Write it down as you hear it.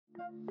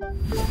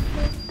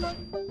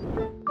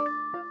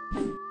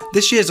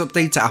This year's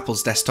update to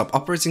Apple's desktop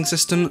operating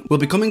system will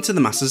be coming to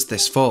the masses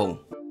this fall.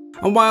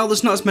 And while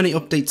there's not as many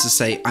updates as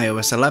say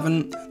iOS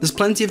 11, there's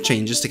plenty of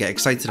changes to get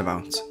excited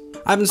about.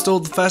 I've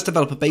installed the first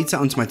developer beta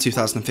onto my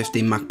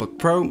 2015 MacBook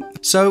Pro,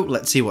 so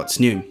let's see what's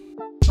new.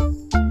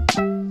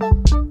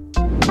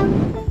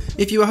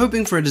 If you were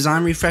hoping for a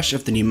design refresh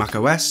of the new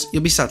macOS,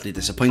 you'll be sadly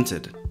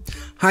disappointed.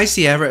 High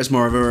Sierra is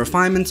more of a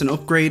refinement and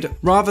upgrade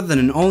rather than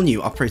an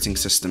all-new operating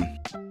system.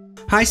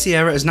 High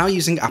Sierra is now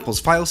using Apple's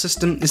file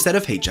system instead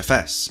of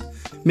HFS,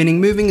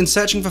 meaning moving and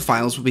searching for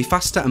files will be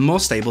faster and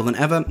more stable than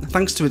ever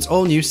thanks to its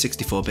all-new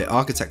 64-bit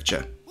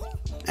architecture.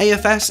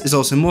 AFS is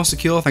also more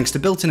secure thanks to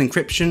built-in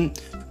encryption,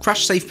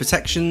 crash-safe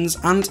protections,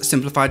 and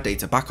simplified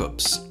data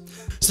backups.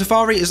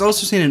 Safari is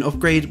also seeing an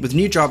upgrade with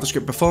new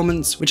JavaScript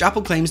performance, which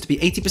Apple claims to be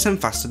 80%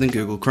 faster than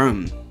Google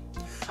Chrome.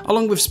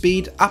 Along with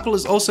speed, Apple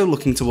is also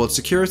looking towards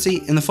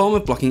security in the form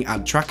of blocking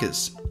ad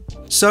trackers.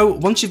 So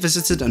once you've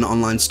visited an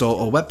online store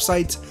or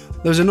website,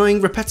 those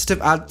annoying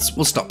repetitive ads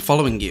will stop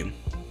following you.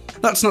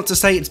 That's not to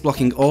say it's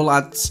blocking all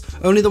ads,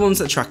 only the ones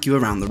that track you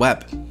around the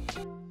web.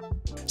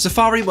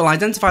 Safari will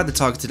identify the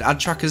targeted ad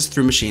trackers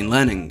through machine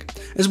learning,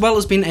 as well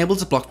as being able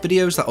to block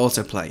videos that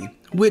autoplay,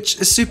 which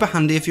is super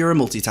handy if you're a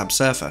multi-tab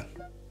surfer.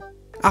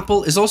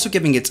 Apple is also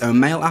giving its own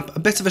Mail app a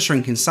bit of a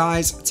shrink in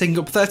size, taking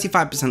up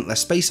 35%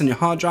 less space on your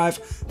hard drive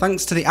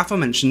thanks to the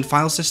aforementioned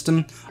file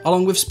system,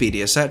 along with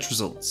speedier search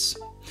results,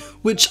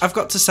 which I've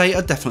got to say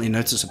are definitely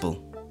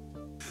noticeable.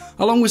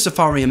 Along with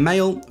Safari and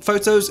Mail,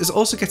 Photos is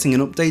also getting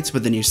an update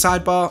with the new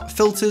sidebar,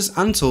 filters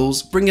and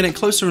tools, bringing it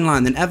closer in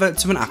line than ever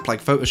to an app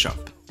like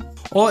Photoshop.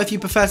 Or if you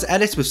prefer to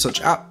edit with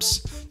such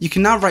apps, you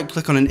can now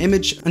right-click on an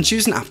image and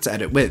choose an app to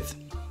edit with.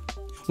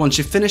 Once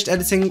you've finished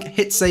editing,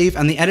 hit save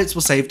and the edits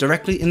will save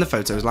directly in the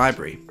Photos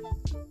library.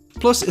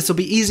 Plus, it'll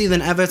be easier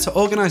than ever to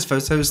organise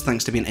photos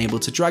thanks to being able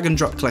to drag and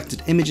drop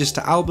collected images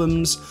to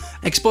albums,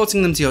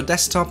 exporting them to your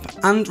desktop,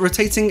 and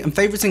rotating and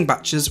favouriting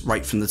batches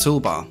right from the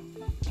toolbar.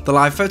 The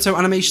live photo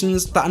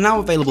animations that are now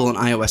available on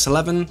iOS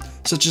 11,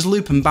 such as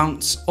loop and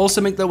bounce,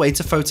 also make their way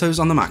to Photos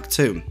on the Mac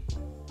too.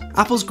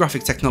 Apple's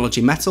graphic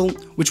technology Metal,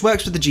 which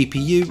works with the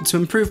GPU to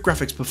improve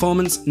graphics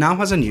performance, now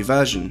has a new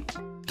version.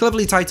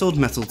 Cleverly titled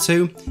Metal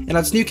 2, it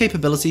adds new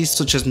capabilities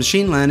such as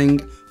machine learning,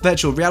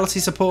 virtual reality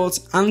support,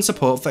 and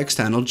support for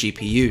external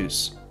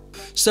GPUs.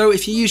 So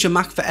if you use your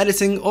Mac for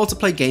editing or to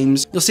play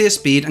games, you'll see a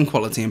speed and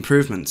quality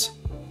improvement.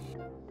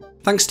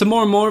 Thanks to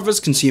more and more of us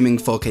consuming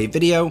 4K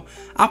video,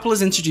 Apple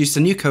has introduced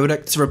a new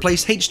codec to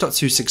replace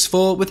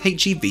H.264 with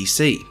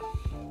HEVC.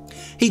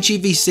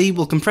 HEVC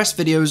will compress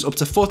videos up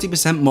to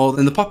 40% more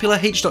than the popular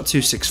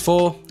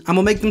H.264 and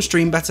will make them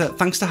stream better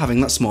thanks to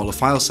having that smaller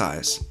file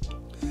size.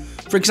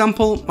 For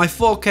example, my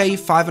 4K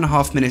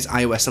 5.5 minute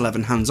iOS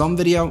 11 hands-on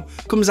video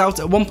comes out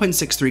at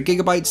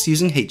 1.63GB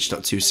using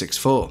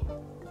H.264.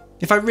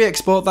 If I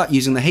re-export that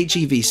using the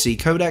HEVC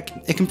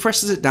codec, it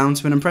compresses it down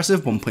to an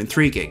impressive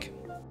 1.3GB.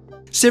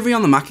 Siri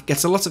on the Mac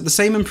gets a lot of the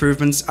same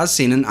improvements as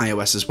seen in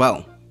iOS as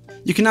well.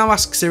 You can now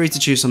ask Siri to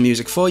choose some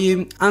music for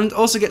you, and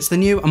also gets the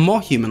new and more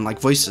human-like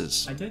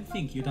voices. I don't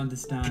think you'd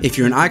understand. If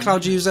you're an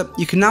iCloud user,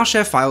 you can now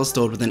share files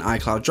stored within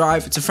Icloud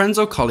Drive to friends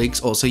or colleagues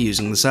also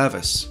using the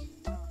service.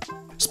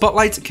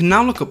 Spotlight can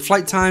now look up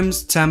flight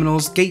times,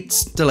 terminals,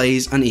 gates,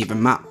 delays, and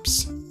even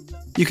maps.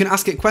 You can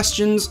ask it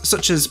questions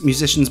such as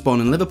musicians born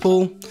in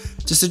Liverpool,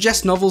 to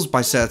suggest novels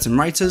by certain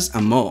writers,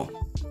 and more.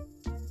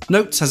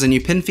 Notes has a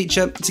new pin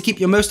feature to keep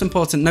your most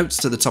important notes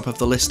to the top of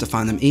the list to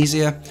find them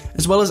easier,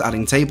 as well as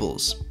adding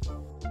tables.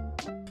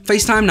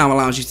 FaceTime now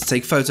allows you to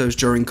take photos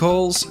during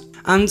calls,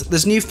 and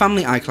there's new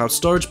family iCloud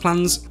storage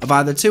plans of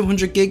either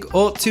 200GB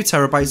or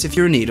 2TB if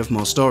you're in need of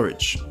more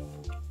storage.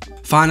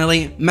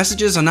 Finally,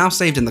 messages are now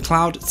saved in the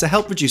cloud to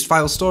help reduce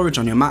file storage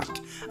on your Mac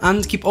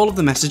and keep all of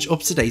the message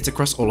up to date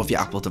across all of your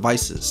Apple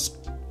devices.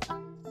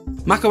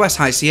 macOS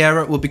High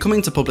Sierra will be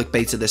coming to public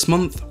beta this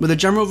month with a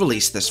general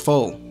release this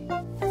fall.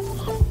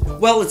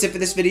 Well, that's it for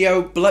this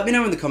video, but let me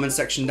know in the comments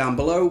section down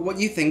below what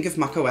you think of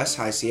macOS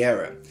High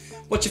Sierra.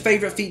 What's your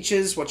favourite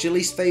features, what's your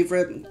least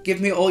favourite?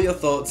 Give me all your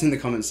thoughts in the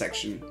comments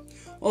section.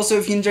 Also,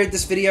 if you enjoyed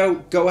this video,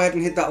 go ahead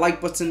and hit that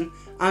like button,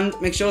 and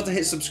make sure to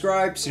hit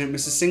subscribe so you don't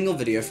miss a single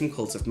video from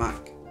Cult of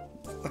Mac.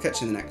 I'll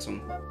catch you in the next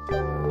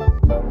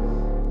one.